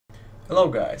Hello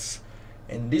guys,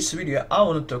 in this video I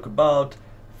want to talk about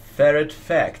ferret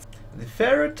facts. The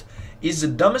ferret is a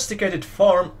domesticated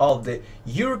form of the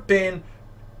European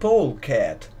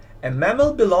polecat, a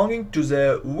mammal belonging to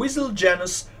the weasel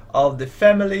genus of the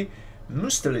family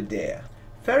Mustelidae.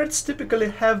 Ferrets typically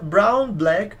have brown,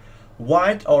 black,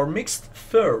 white or mixed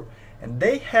fur, and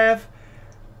they have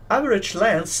average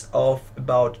lengths of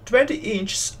about 20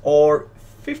 inches or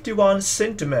 51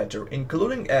 centimeters,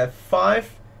 including a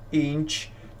 5-inch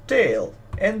tail,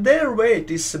 and their weight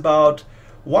is about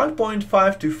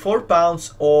 1.5 to 4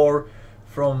 pounds or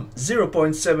from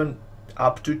 0.7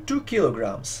 up to 2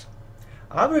 kilograms.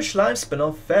 Average lifespan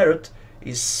of ferret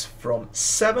is from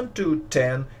 7 to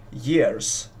 10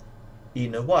 years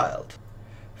in the wild.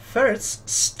 Ferrets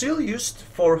still used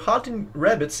for hunting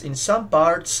rabbits in some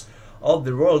parts of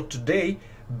the world today,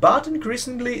 but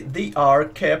increasingly they are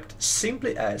kept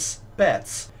simply as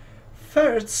pets.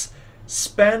 Ferrets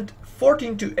spend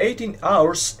 14 to 18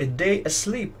 hours a day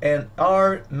asleep and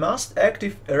are most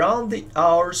active around the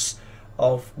hours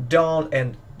of dawn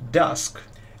and dusk.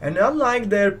 And unlike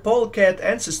their polecat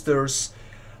ancestors,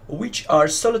 which are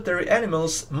solitary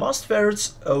animals, most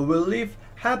ferrets will live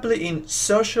happily in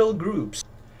social groups.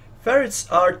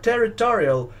 Ferrets are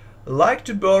territorial, like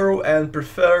to burrow and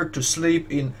prefer to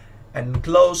sleep in an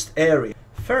enclosed area.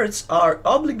 Ferrets are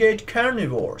obligate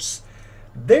carnivores.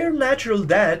 Their natural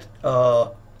diet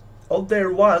of their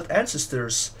wild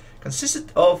ancestors consisted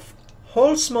of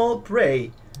whole small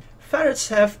prey. Ferrets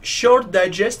have short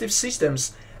digestive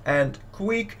systems and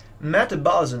quick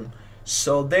metabolism,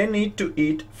 so they need to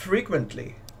eat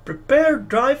frequently. Prepared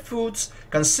dry foods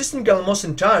consisting almost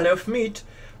entirely of meat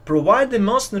provide the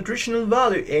most nutritional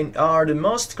value and are the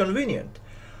most convenient.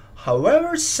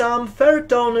 However, some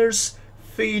ferret owners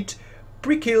feed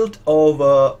pre-killed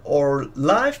or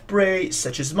live prey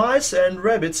such as mice and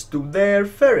rabbits to their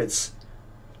ferrets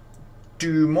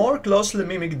to more closely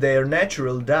mimic their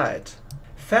natural diet.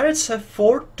 Ferrets have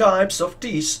 4 types of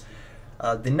teeth.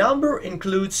 The number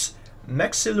includes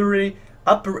maxillary,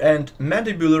 upper and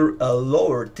mandibular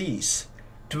lower teeth.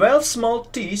 12 small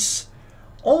teeth,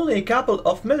 only a couple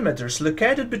of millimeters,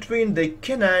 located between the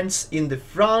canines in the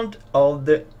front of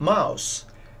the mouth.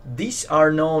 These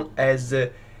are known as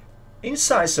the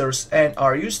incisors and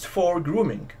are used for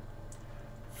grooming.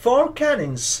 4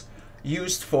 canines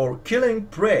used for killing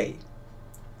prey.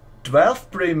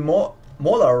 12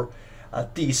 premolar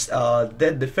teeth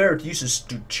that the ferret uses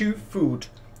to chew food,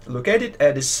 located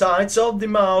at the sides of the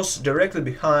mouth directly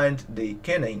behind the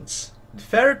canines. The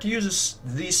ferret uses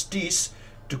these teeth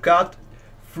to cut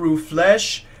through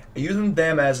flesh, using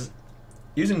them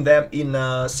in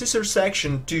a scissor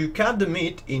section to cut the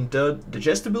meat into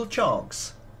digestible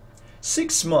chunks.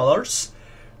 6 molars,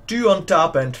 2 on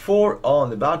top and 4 on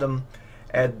the bottom,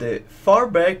 at the far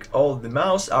back of the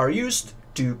mouth, are used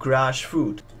to crush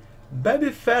food. Baby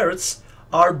ferrets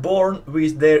are born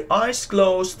with their eyes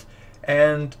closed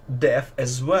and deaf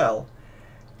as well.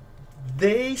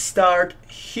 They start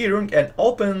hearing and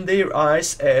open their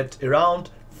eyes at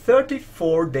around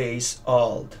 34 days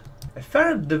old. A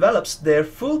ferret develops their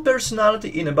full personality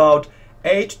in about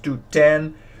 8 to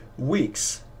 10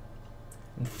 weeks.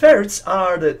 Ferrets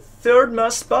are the 3rd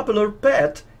most popular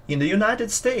pet in the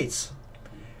United States.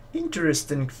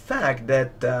 Interesting fact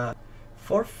that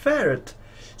for ferret,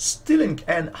 stealing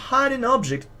and hiding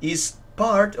object is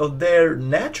part of their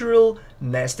natural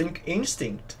nesting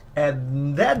instinct.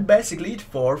 And that basically it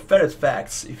for ferret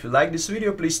facts. If you like this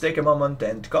video, please take a moment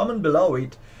and comment below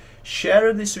it.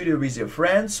 Share this video with your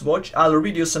friends, watch other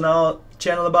videos on our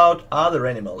channel about other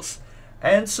animals,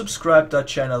 and subscribe to our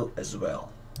channel as well.